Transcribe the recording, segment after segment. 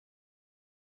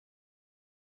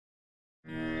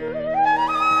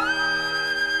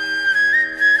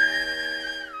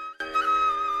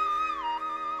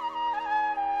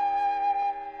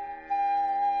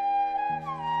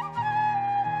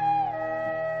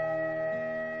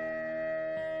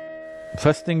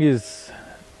First thing is,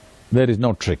 there is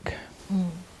no trick.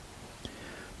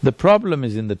 The problem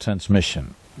is in the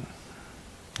transmission,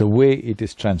 the way it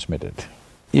is transmitted.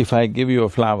 If I give you a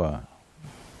flower,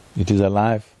 it is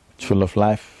alive, it's full of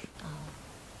life.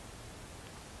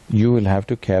 You will have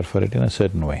to care for it in a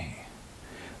certain way.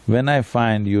 When I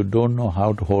find you don't know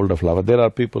how to hold a flower, there are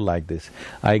people like this.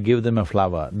 I give them a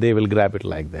flower, they will grab it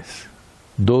like this.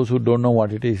 Those who don't know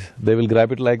what it is, they will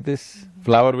grab it like this,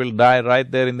 flower will die right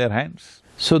there in their hands.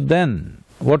 So then,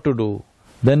 what to do?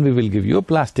 Then we will give you a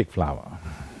plastic flower.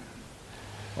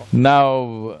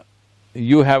 Now,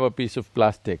 you have a piece of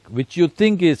plastic which you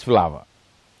think is flower.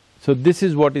 So this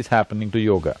is what is happening to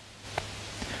yoga.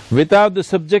 Without the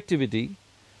subjectivity,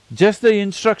 just the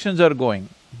instructions are going.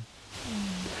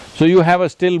 So you have a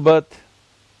stillbirth.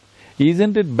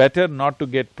 Isn't it better not to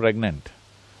get pregnant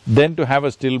than to have a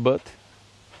stillbirth?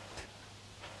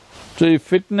 So if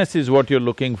fitness is what you're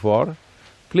looking for,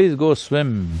 please go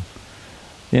swim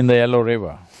in the Yellow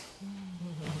River.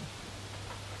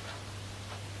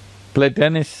 Play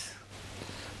tennis,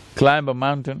 climb a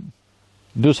mountain,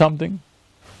 do something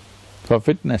for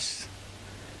fitness.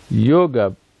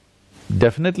 Yoga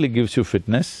definitely gives you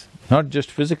fitness, not just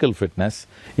physical fitness,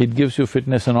 it gives you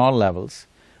fitness on all levels,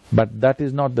 but that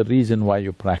is not the reason why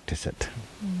you practice it.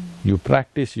 You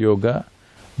practice yoga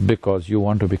because you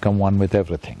want to become one with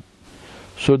everything.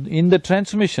 So in the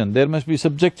transmission, there must be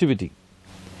subjectivity.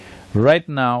 Right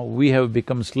now, we have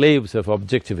become slaves of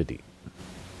objectivity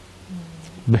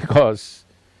because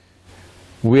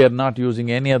we are not using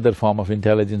any other form of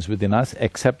intelligence within us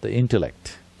except the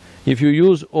intellect. If you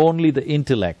use only the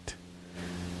intellect,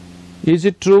 is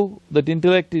it true that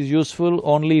intellect is useful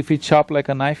only if it's sharp like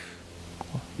a knife?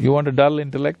 You want a dull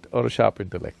intellect or a sharp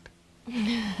intellect?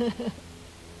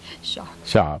 Sharp.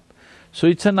 Sharp. So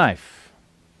it's a knife.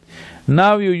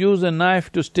 Now you use a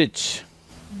knife to stitch,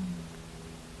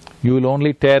 you will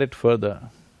only tear it further.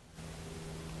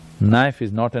 Knife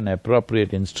is not an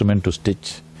appropriate instrument to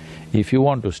stitch. If you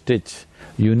want to stitch,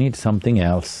 you need something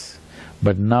else.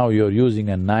 But now you're using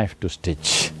a knife to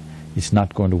stitch, it's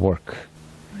not going to work.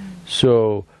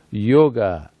 So,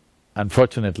 yoga,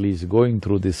 unfortunately, is going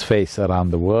through this phase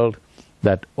around the world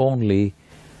that only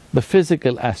the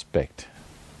physical aspect.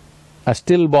 A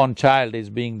stillborn child is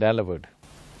being delivered.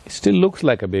 It still looks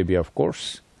like a baby, of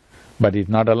course, but it's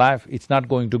not alive, it's not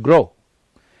going to grow.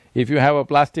 If you have a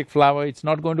plastic flower, it's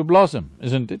not going to blossom,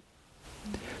 isn't it?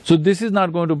 So this is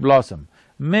not going to blossom.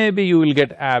 Maybe you will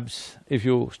get abs if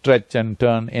you stretch and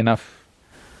turn enough,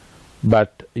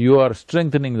 but you are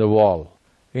strengthening the wall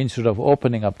instead of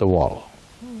opening up the wall.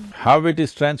 How it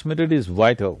is transmitted is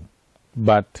vital,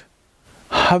 but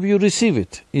how you receive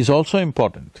it is also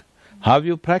important. How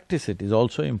you practice it is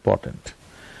also important.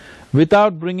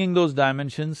 Without bringing those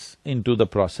dimensions into the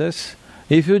process,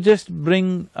 if you just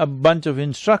bring a bunch of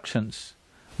instructions,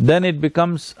 then it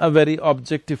becomes a very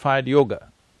objectified yoga.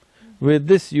 With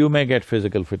this you may get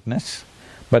physical fitness,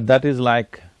 but that is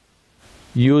like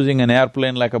using an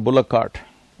airplane like a bullock cart.